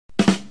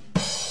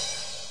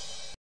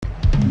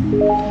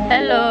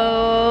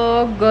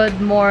Hello,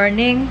 good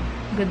morning.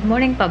 Good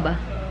morning pa ba?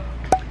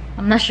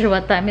 I'm not sure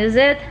what time is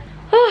it.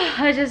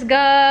 I just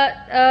got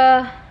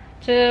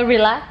to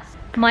relax.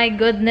 My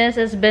goodness,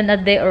 it's been a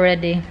day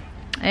already.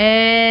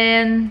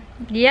 And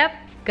yep,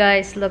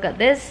 guys, look at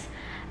this.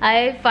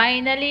 I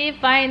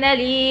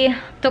finally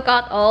took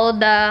out all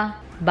the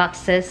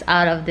boxes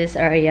out of this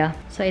area.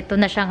 So ito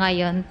na siya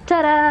ngayon.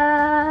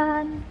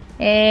 Taran!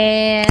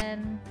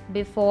 And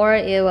before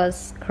it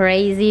was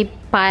crazy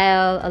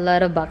pile, a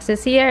lot of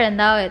boxes here, and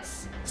now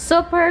it's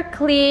super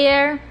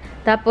clear.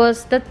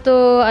 Tapos the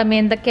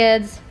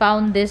kids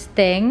found this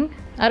thing.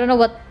 I don't know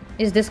what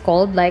is this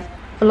called, like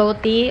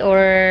floaty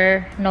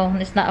or no,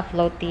 it's not a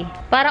floaty.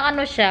 Parang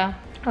ano siya?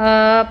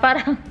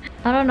 Parang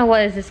I don't know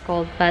what is this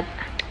called, but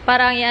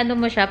parang iano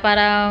mo siya,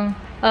 parang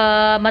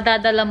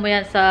madadala mo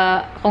yan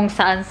sa kung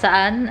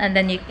saan-saan, and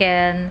then you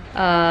can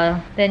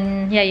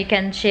you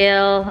can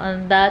chill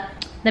on that.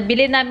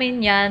 Nabili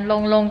namin yan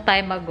long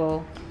time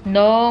ago.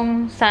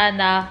 Nung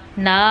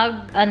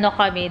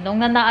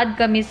nanaad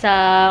kami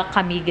sa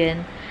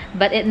Camigan,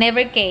 but it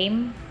never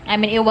came. I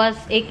mean,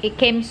 it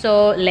came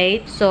so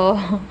late, so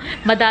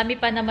madami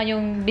pa naman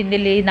yung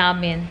binili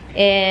namin,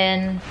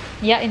 and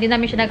yeah, hindi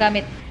namin siya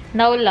nagamit.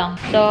 Now lang.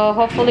 So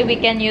hopefully we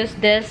can use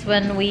this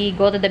when we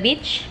go to the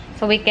beach,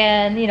 so we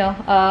can, you know,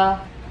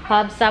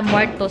 have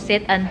somewhere to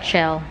sit and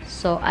chill.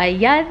 So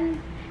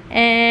ayan,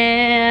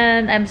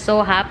 and I'm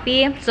so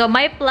happy. So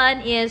my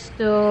plan is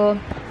to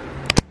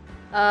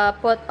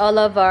put all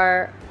of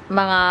our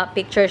mga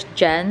pictures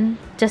dyan,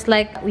 just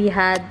like we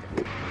had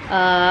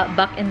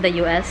back in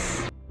the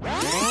US.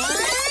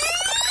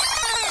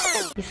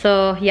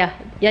 So yeah,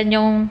 yan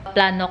yung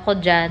plano ko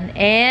dyan.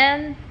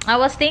 And I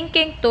was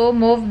thinking to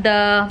move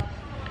the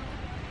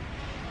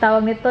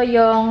tawag nito,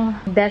 yung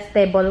desk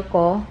table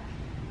ko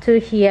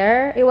to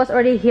here. It was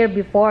already here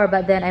before,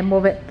 but then I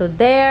moved it to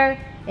there,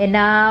 and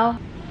now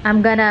I'm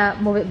gonna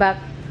move it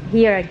back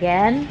here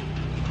again.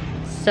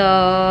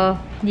 So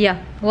yeah,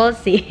 we'll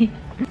see.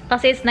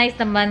 Kasi it's nice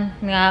naman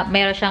nga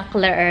mayroon siyang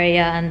clear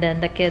area, and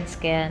then the kids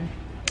can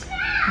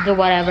do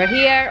whatever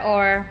here,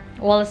 or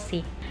we'll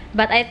see.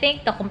 But I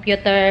think the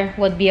computer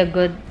would be a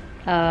good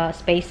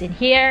space in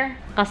here.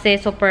 Kasi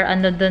super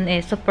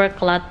super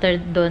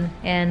cluttered dun,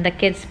 and the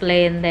kids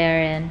play in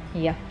there, and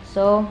yeah.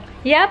 So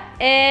yep,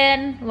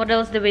 and what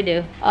else do we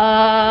do?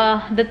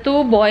 The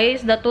two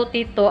boys, the two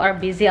tito, are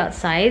busy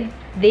outside.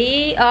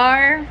 They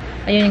are,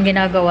 ayun yung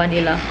ginagawa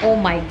nila. Oh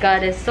my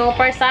god, it's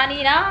super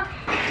sunny na.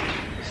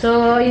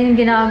 So yun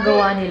yung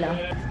ginagawa nila.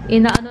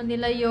 Inaano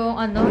nila yung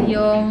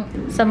yung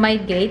sa my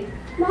gate.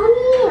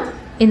 Mommy!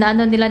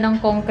 Inaano nila ng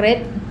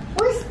concrete.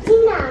 Where's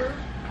Tina?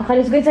 Okay,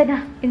 let's go inside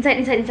na.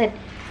 Inside.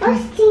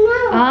 Where's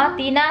Tina?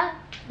 Tina?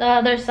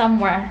 There's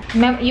somewhere.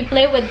 Remember, you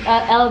play with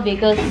LB,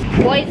 because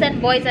boys and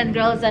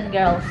girls and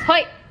girls.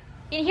 Hoy!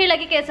 In here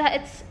lagi kayo sa,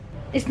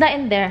 it's not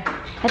in there.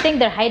 I think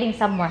they're hiding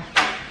somewhere.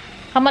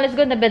 Come on, let's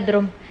go in the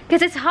bedroom.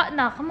 Because it's hot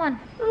na. Come on.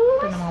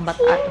 Ito na mga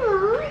bata.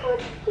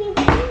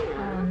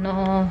 Oh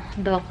no.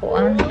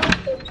 Dakuan.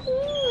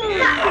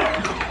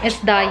 It's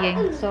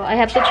dying. So I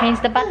have to change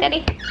the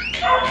battery.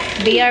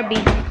 BRB.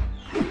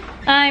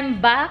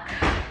 I'm back.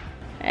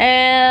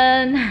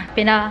 And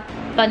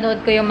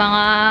pinapanood ko yung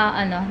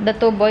mga the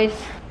two boys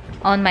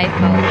on my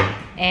phone.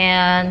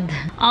 And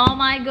oh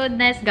my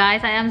goodness,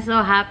 guys, I am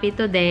so happy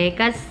today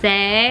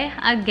kasi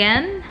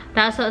again,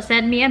 Taso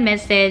sent me a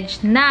message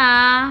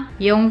na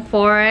yung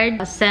Ford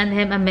send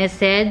him a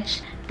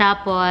message,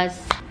 tapos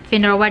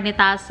finorward ni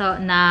Taso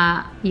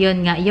na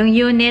yun nga, yung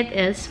unit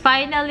is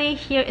finally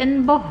here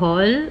in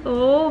Bohol.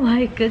 Oh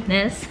my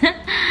goodness.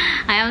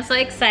 I am so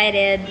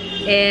excited.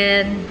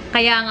 And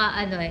kaya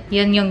nga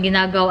yun yung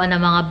ginagawa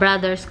ng mga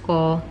brothers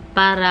ko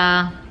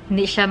para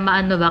hindi siya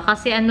maano ba,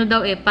 kasi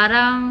daw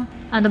parang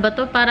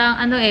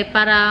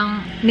parang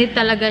hindi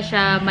talaga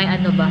siya may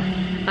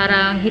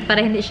parang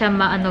hindi siya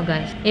maano,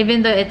 guys,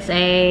 even though it's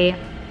a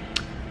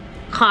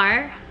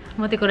car.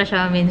 Muti ko na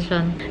siya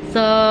mention.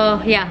 So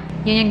yeah,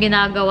 yun yung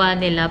ginagawa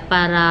nila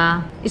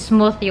para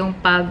smooth yung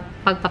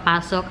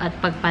pagpapasok at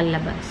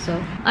pagpalabas. So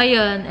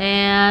ayun,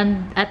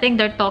 and I think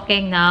they're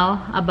talking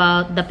now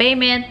about the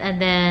payment, and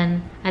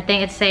then I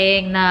think it's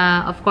saying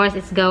na of course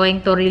it's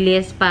going to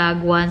release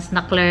pag once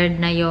na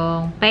cleared na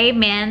yung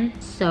payment.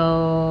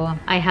 So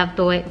I have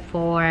to wait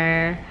for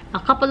a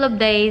couple of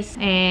days,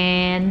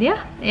 and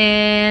yeah,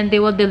 and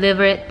they will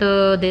deliver it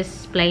to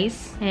this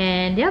place.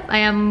 And yep,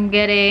 I am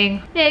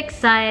getting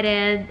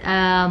excited.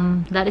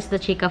 That is the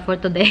chika for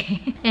today.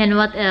 And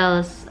what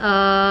else?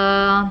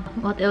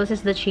 What else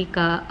is the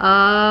chika?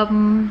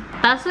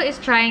 Taso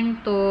is trying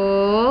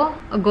to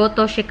go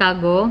to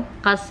Chicago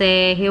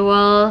kasi he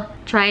wants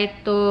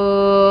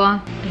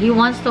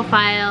to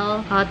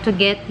file to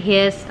get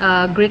his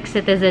Greek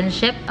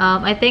citizenship.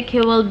 I think he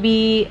will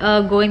be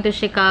going to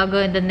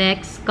Chicago in the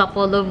next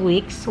couple of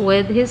weeks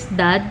with his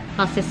dad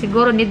kasi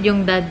siguro need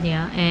yung dad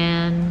niya,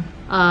 and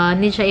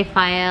need siya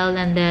i-file,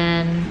 and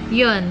then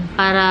yun,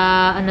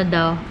 para ano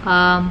daw,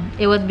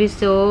 it would be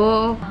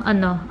so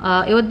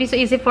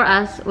easy for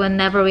us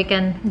whenever we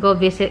can go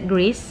visit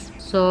Greece.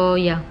 So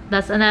yeah,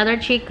 that's another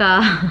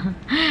chika.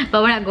 But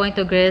we're not going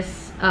to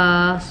Greece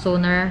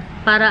sooner.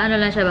 Para ano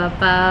lang siya ba,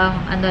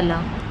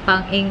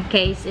 pang in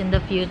case in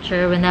the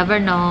future, we never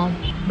know.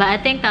 But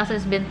I think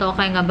Tassa's been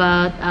talking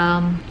about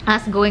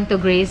us going to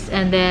Greece,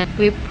 and then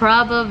we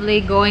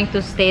probably going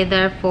to stay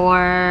there for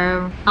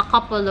a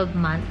couple of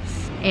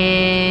months.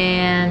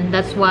 And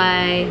that's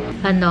why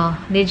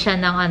need siya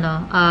ng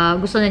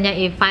gusto na niya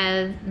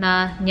i-file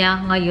na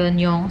niya ngayon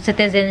yung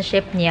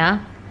citizenship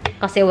niya,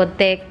 kasi it would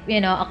take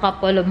a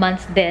couple of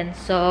months then.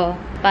 So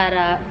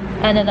para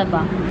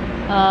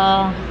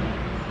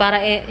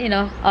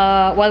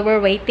while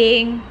we're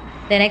waiting,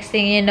 the next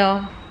thing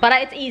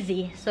para it's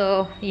easy.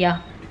 So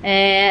yeah,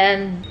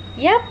 and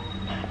yep.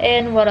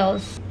 And what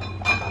else?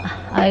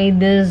 I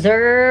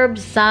deserve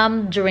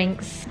some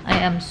drinks. I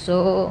am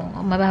so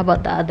how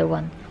about the other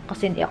one,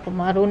 kasi hindi ako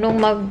marunong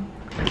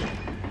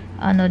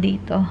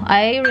dito.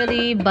 I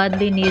really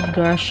badly need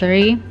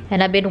grocery,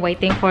 and I've been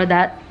waiting for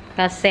that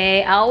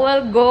kasi I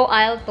will go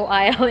aisle to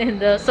aisle in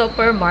the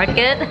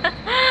supermarket.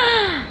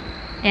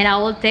 And I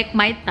will take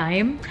my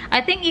time. I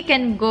think you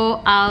can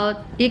go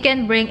out, you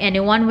can bring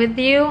anyone with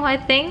you, I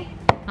think.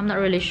 I'm not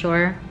really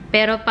sure.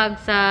 Pero pag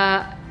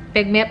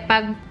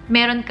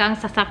meron kang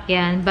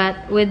sasakyan,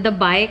 but with the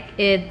bike,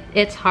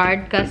 it's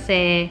hard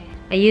kasi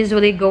I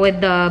usually go with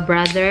the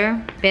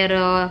brother.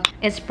 Pero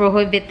it's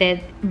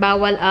prohibited.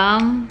 Bawal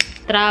ang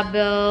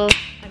travel,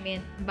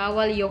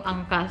 bawal yung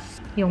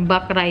angkas, yung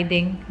back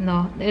riding.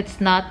 No,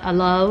 it's not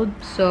allowed.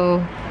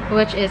 So,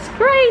 which is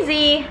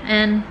crazy.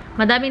 And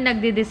madaming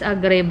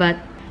nagdi-disagree, but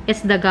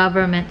it's the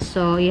government,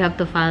 so you have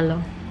to follow.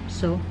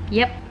 So,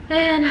 yep.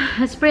 And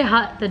it's pretty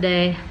hot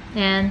today.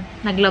 And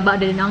naglaba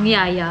din ang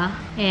yaya.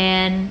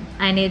 And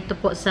I need to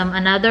put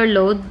another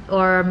load,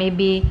 or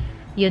maybe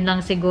yun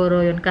lang siguro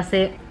yun,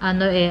 kasi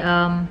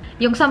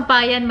yung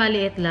sampayan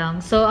maliit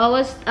lang. So I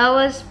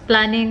was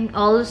planning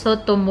also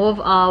to move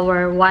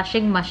our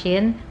washing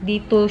machine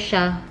dito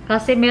siya,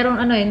 kasi meron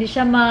hindi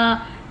siya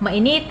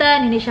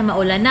mainitan, hindi siya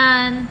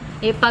maulanan.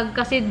 Pag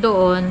kasi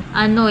doon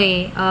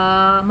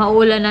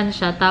maulanan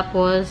siya,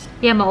 tapos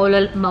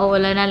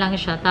maulanan lang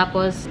siya,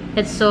 tapos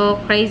it's so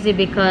crazy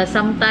because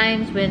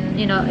sometimes when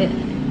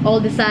all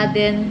of a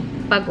sudden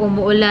pag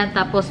umuulan,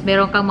 tapos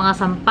meron kang mga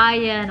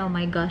sampayan, oh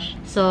my gosh.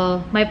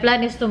 So my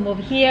plan is to move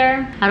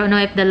here. I don't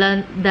know if the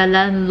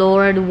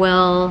landlord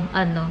will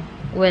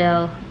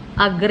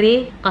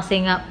agree,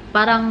 kasi nga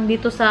parang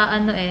dito sa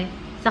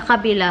sa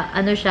kabila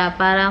siya,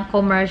 parang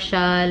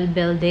commercial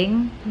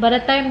building. By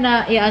the time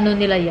na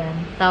nila yan,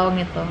 tawag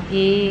nito,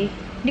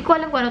 hindi ko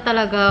alam kung ano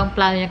talagang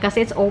plano niya,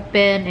 kasi it's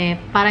open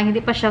parang hindi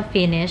pa siya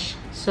finished.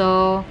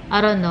 So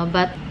I don't know,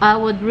 but I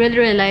would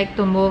really like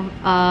to move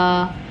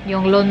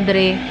yung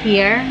laundry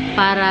here,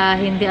 para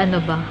hindi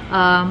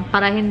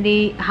para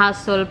hindi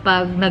hassle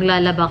pag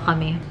naglalaba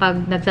kami, pag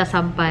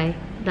nagsasampay.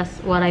 That's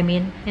what I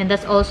mean. And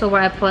that's also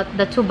where I put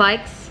the 2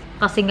 bikes,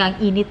 kasi nga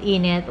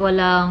init-init,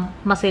 walang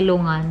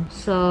masilungan.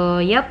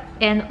 So yep.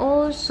 And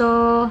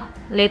also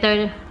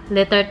later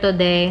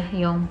today,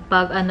 yung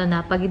pag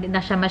hindi na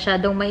siya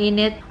masyadong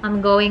mainit, I'm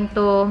going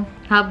to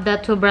have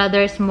the 2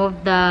 brothers move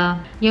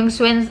yung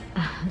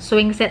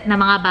swing set na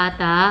mga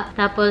bata,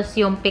 tapos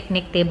yung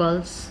picnic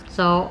tables.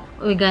 So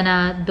we're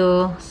gonna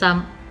do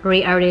some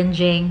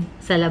rearranging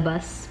sa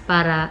labas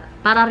para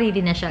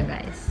ready na siya,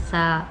 guys,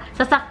 sa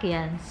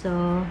sasakyan.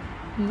 So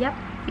yep.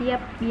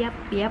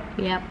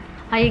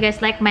 How you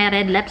guys like my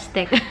red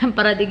lipstick?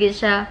 Para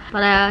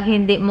para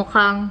hindi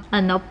mukhang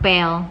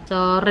pale.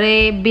 So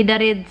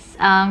bidarids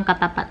ang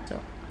katapat. So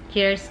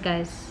cheers,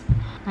 guys.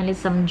 I need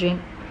some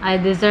drink. I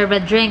deserve a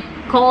drink.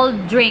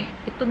 Cold drink.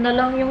 Ito na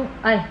lang yung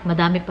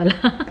madami pala.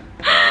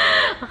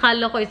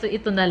 Akala ko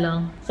ito na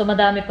lang. So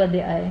madami pa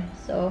di ay.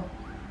 So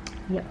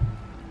yep.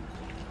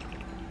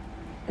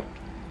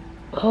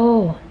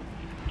 Oh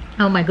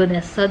my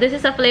goodness. So this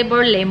is a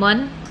flavor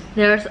lemon.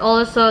 There's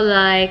also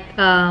like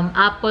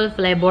apple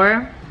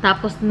flavor.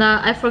 Tapos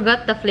I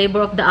forgot the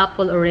flavor of the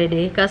apple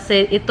already,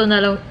 kasi ito na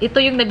lang, ito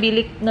yung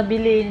nabili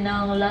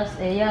ng last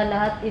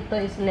lahat ito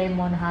is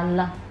lemon,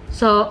 hala.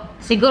 So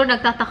siguro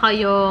nagtataka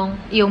yung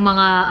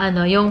mga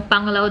yung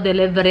panglaw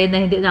delivery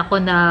na hindi na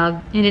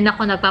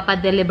ako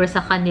nagpapa-deliver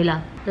sa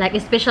kanila. Like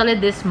especially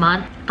this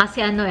month,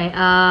 kasi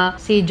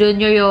si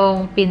Junior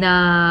yung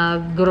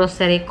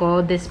pinag-grocery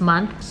ko this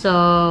month. So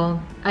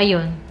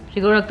ayun,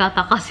 siguro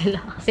nagtataka sila.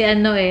 Kasi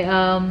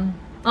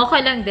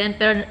okay lang din,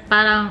 pero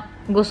parang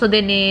gusto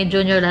din ni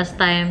Junior last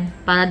time,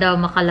 para daw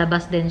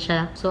makalabas din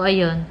siya. So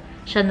ayun,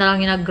 siya na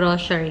lang yung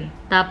nag-grocery.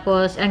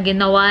 Tapos ang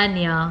ginawa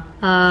niya,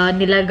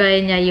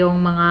 nilagay niya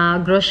yung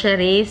mga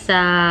grocery sa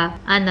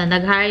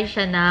nag-hire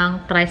siya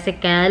ng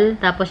tricycle.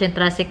 Tapos yung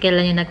tricycle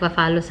lang yung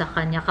nagpa-follow sa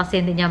kanya,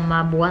 kasi hindi niya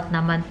mabuhat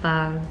naman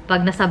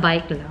pag nasa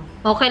bike lang.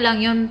 Okay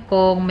lang yun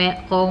kung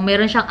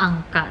meron siyang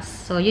angkas.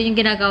 So yun yung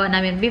ginagawa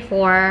namin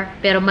before,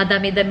 pero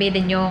madami-dami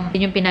din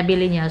yung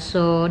pinabili niya.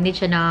 So need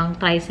siya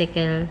ng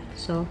tricycle.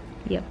 So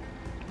Yep.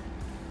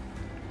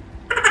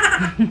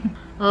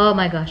 Oh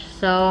my gosh,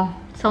 so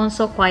sounds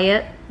so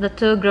quiet. The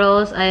two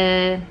girls,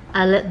 I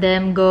let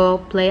them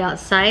go play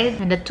outside,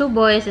 and the two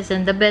boys is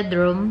in the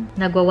bedroom.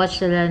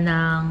 Nagwa-watch sila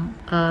ng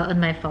on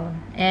my phone.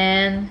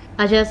 And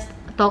I just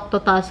talked to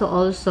Taso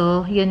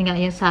also. Yun nga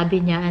yung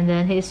sabi niya, and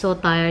then he's so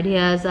tired. He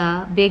has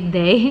a big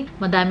day.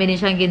 Madami din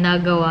siyang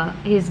ginagawa.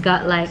 He's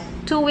got like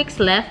 2 weeks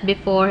left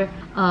before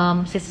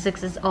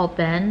 66 is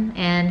open,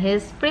 and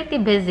he's pretty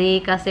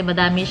busy kasi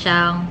madami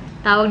siyang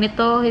tawag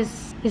nito.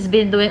 He's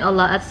been doing a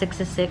lot at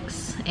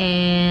 66,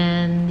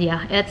 and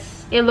yeah, it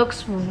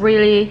looks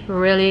really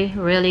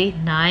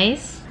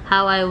nice.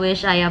 How I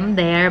wish I am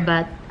there,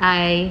 but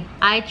I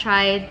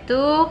tried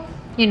to,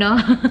 you know,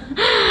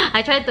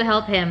 I tried to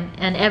help him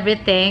and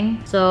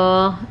everything.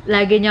 So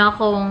lagi niya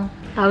akong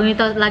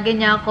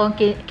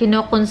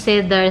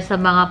kino-consider sa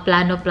mga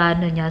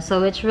plano-plano niya.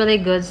 So it's really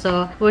good.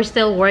 So we're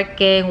still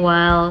working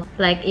while,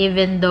 like,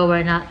 even though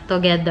we're not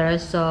together.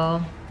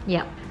 So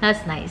yeah,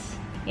 that's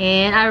nice.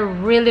 And I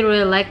really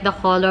like the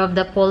color of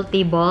the pool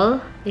table.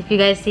 If you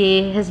guys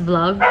see his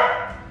vlog,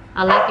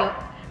 I like yung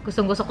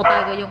gustong-gusto ko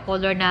talaga yung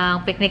color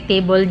ng picnic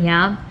table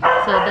niya.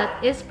 So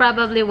that is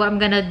probably what I'm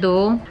gonna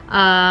do.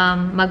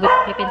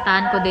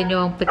 Magpipintahan ko din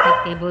yung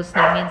picnic tables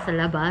namin sa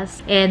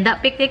labas. And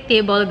that picnic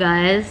table,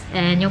 guys,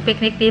 and yung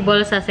picnic table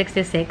sa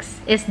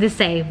 66 is the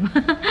same.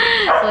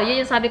 So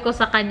yun yung sabi ko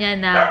sa kanya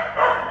na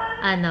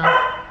ano,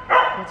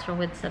 what's wrong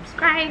with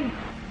subscribe?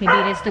 Maybe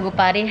it needs to go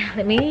party.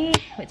 Let me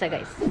wait a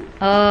guys.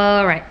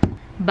 Alright,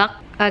 back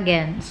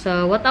again.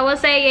 So what I was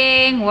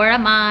saying, where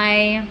am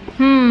I?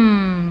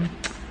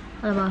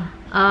 Ano ba?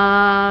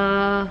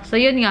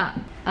 So yun nga,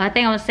 I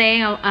think I was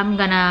saying I'm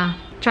gonna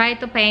try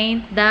to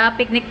paint the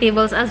picnic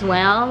tables as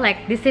well,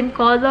 like the same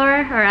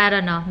color, or I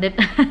don't know.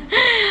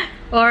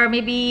 Or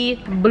maybe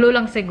blue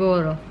lang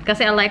siguro,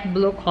 kasi I like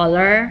blue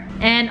color.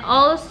 And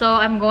also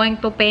I'm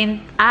going to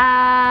paint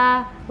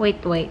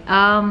wait,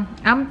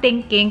 I'm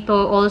thinking to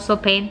also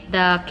paint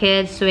the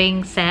kids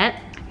swing set.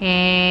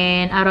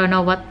 And I don't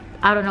know what's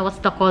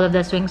the color of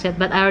the swing set,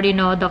 but I already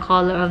know the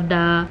color of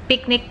the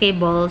picnic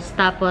tables.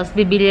 Tapos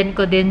bibilian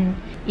ko din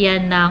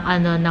yan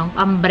ng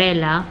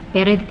umbrella,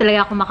 pero hindi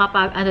talaga ako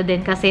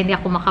din kasi hindi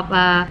ako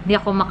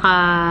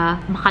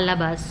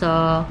makalabas.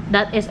 So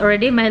that is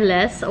already my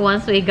list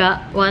once I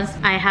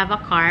have a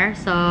car.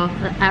 So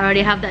I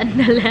already have that in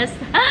the list.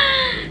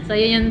 So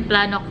yun yung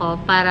plano ko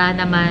para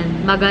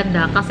naman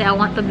maganda, kasi I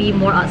want to be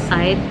more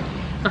outside.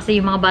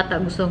 Kasi yung mga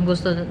bata gusto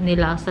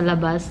nila sa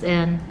labas,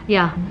 and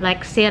yeah,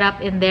 like sit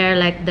up in there,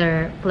 like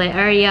their play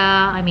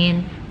area. I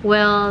mean,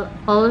 well,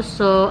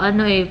 also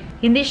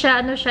hindi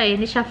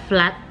siya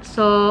flat.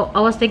 So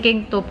I was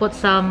thinking to put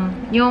some,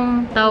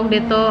 yung tawag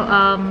dito,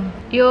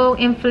 yung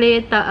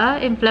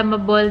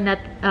inflammable na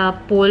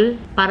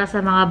pool para sa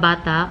mga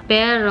bata.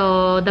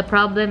 Pero the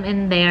problem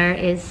in there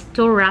is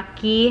too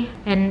rocky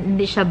and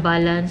hindi siya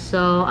balance.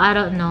 So I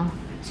don't know.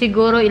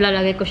 Siguro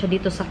ilalagay ko siya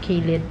dito sa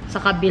kilid,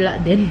 sa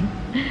kabila din.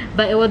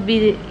 But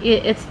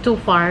it's too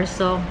far.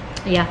 So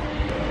yeah,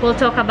 we'll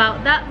talk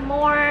about that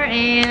more.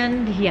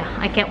 And yeah,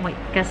 I can't wait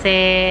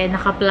kasi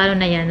nakaplano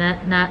na yan,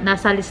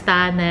 nasa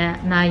listahan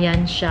na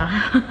yan siya.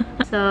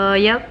 So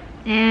yep.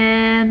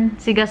 And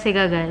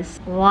siga-siga guys,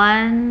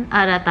 one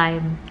at a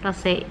time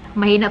kasi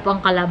mahina po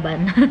ang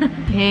kalaban.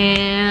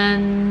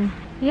 And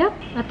yep,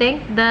 I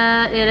think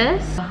that it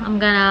is.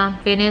 I'm gonna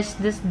finish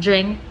this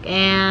drink,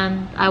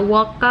 and I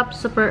woke up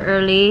super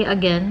early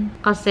again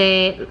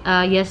kasi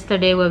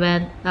yesterday we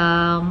went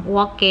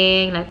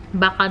walking like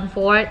back and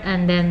forth,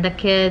 and then the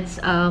kids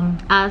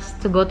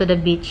asked to go to the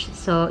beach.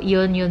 So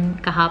yun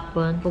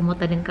kahapon,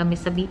 pumunta din kami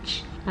sa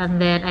beach, and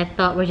then I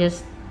thought we're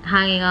just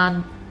hanging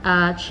on,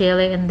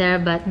 chilling in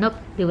there, but nope,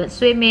 they went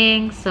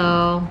swimming.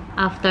 So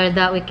after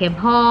that we came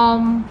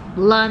home,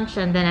 lunch,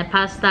 and then I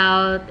passed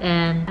out,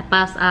 and I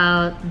passed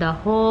out the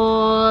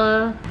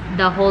whole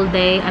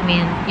day. I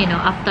mean, you know,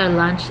 after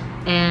lunch,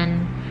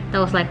 and that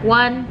was like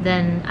 1.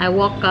 Then I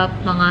woke up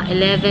mga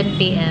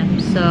 11 p.m.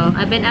 So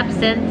I've been up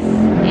since,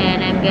 and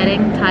I'm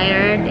getting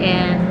tired,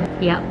 and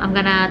yeah, I'm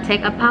gonna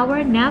take a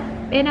power nap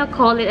and I'll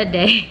call it a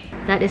day.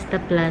 That is the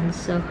plan.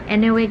 So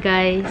anyway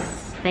guys,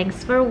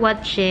 thanks for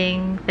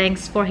watching.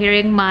 Thanks for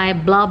hearing my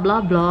blah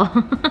blah blah.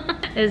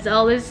 It's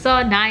always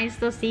so nice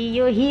to see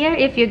you here.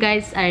 If you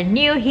guys are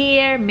new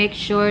here, make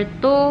sure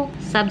to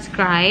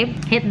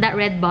subscribe, hit that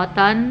red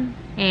button,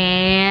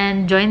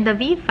 and join the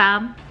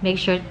VFam.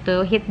 Make sure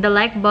to hit the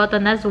like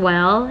button as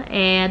well,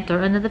 and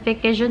turn on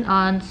notification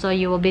on so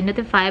you will be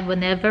notified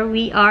whenever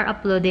we are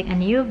uploading a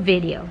new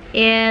video.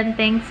 And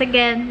thanks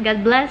again.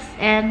 God bless,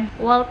 and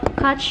we'll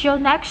catch you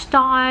next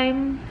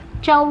time.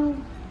 Ciao.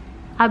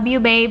 Love you,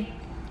 babe.